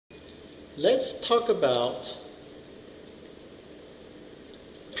let's talk about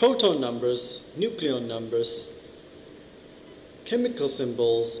proton numbers, nucleon numbers, chemical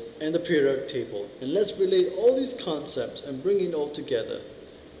symbols, and the periodic table. And let's relate all these concepts and bring it all together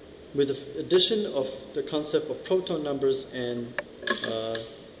with the addition of the concept of proton numbers and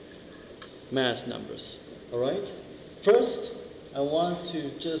mass numbers. All right? First, I want to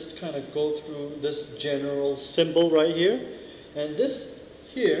just kind of go through this general symbol right here. And this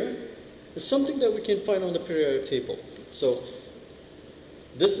here is something that we can find on the periodic table. So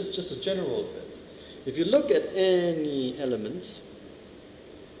this is just a general bit. If you look at any elements,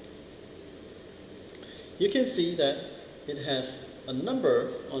 you can see that it has a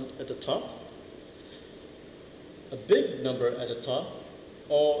number at the top, a big number at the top,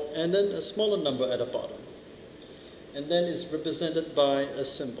 and then a smaller number at the bottom. And then it's represented by a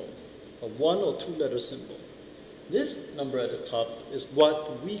symbol, a 1 or 2 letter symbol. This number at the top is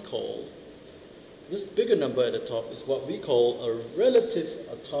what we call, this bigger number at the top is what we call a relative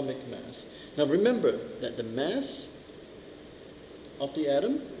atomic mass. Now remember that the mass of the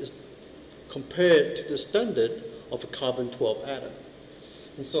atom is compared to the standard of a carbon-12 atom.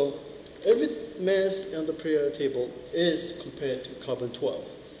 And so every mass on the periodic table is compared to carbon-12.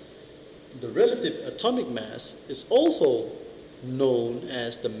 The relative atomic mass is also known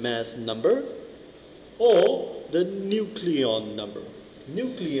as the mass number or the nucleon number.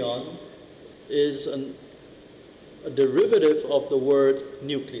 Nucleon is a derivative of the word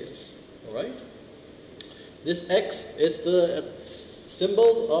nucleus. All right? This X is the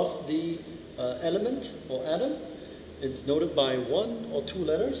symbol of the element or atom. It's noted by 1 or 2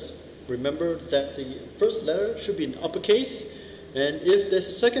 letters. Remember that the first letter should be in uppercase, and if there's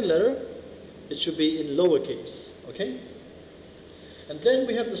a second letter, it should be in lowercase. Okay? And then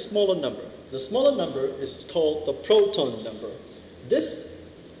we have the smaller number. The smaller number is called the proton number. This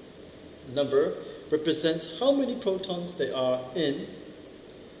number represents how many protons there are in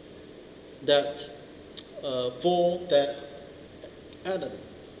that for that atom.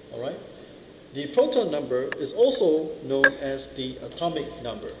 All right? The proton number is also known as the atomic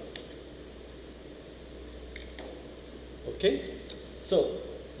number. Okay? So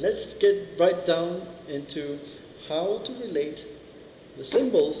let's get right down into how to relate the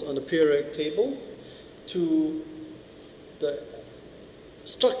symbols on the periodic table to the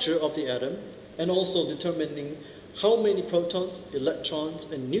structure of the atom, and also determining how many protons, electrons,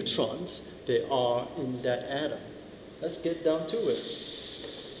 and neutrons there are in that atom. Let's get down to it.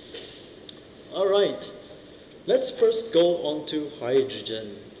 All right, let's first go on to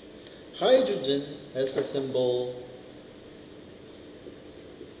hydrogen. Hydrogen has the symbol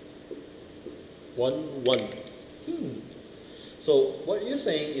 1,1. So what we're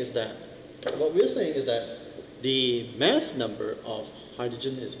saying is that the mass number of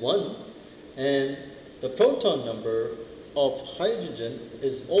hydrogen is 1, and the proton number of hydrogen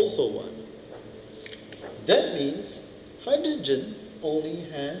is also 1. That means hydrogen only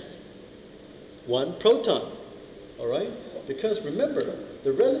has 1 proton, all right? Because remember,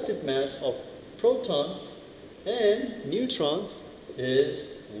 the relative mass of protons and neutrons is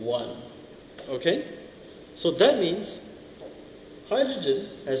 1, okay? So that means hydrogen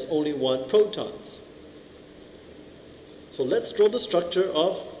has only 1 protons. So let's draw the structure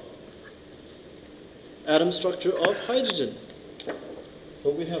of atom structure of hydrogen. So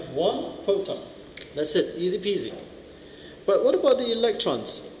we have 1 proton. That's it, easy peasy. But what about the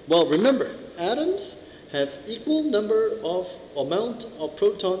electrons? Well, remember, atoms have equal number of amount of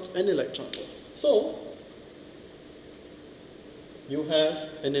protons and electrons. So you have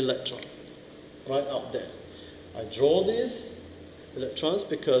an electron right out there. I draw these electrons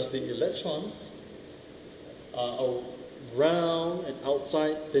because the electrons are around and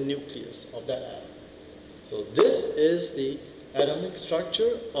outside the nucleus of that atom. So this is the atomic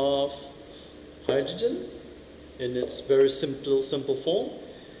structure of hydrogen in its very simple form,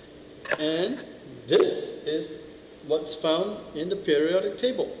 and this is what's found in the periodic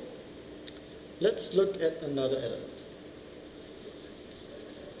table. Let's look at another element.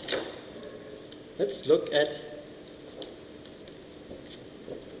 Let's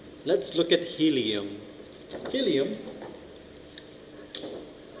look at helium. Helium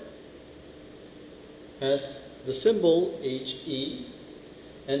has the symbol He,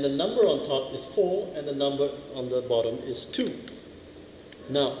 and the number on top is 4, and the number on the bottom is 2.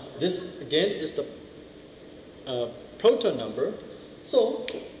 Now, this again is the proton number. So,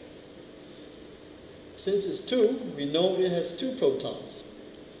 since it's 2, we know it has 2 protons.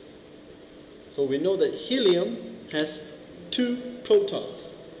 So we know that helium has 2 protons,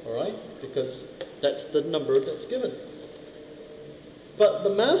 all right? Because that's the number that's given. But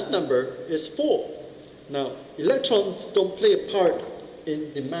the mass number is 4. Now, electrons don't play a part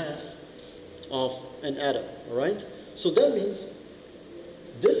in the mass of an atom, all right? So that means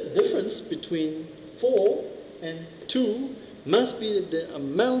this difference between 4 and 2 must be the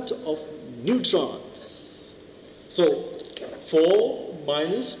amount of neutrons. So 4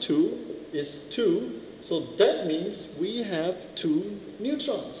 minus 2 is 2. So that means we have 2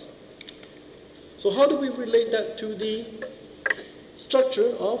 neutrons. So how do we relate that to the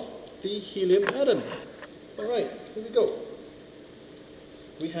structure of the helium atom? All right, here we go.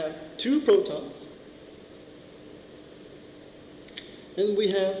 We have 2 protons, and we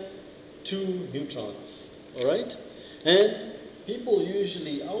have 2 neutrons, all right? And people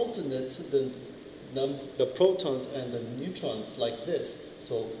usually alternate the protons and the neutrons like this.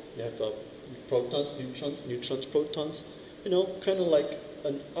 So you have protons, neutrons, protons, kind of like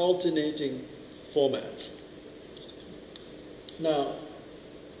an alternating format. Now,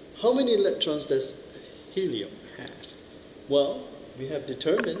 how many electrons does helium have? Well, we have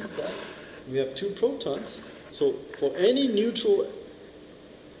determined that we have 2 protons. So for any neutral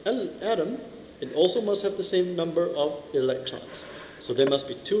atom, it also must have the same number of electrons. So there must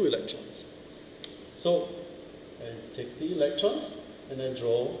be 2 electrons. So I take the electrons and I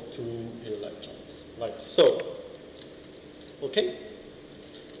draw 2 electrons, like so. Okay?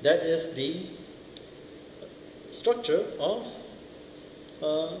 That is the structure of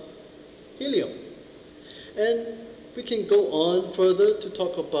helium. And we can go on further to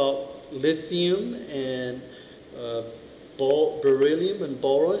talk about lithium and beryllium and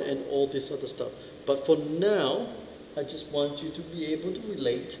boron and all this other stuff. But for now, I just want you to be able to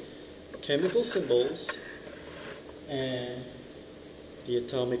relate chemical symbols and the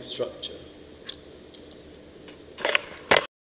atomic structure.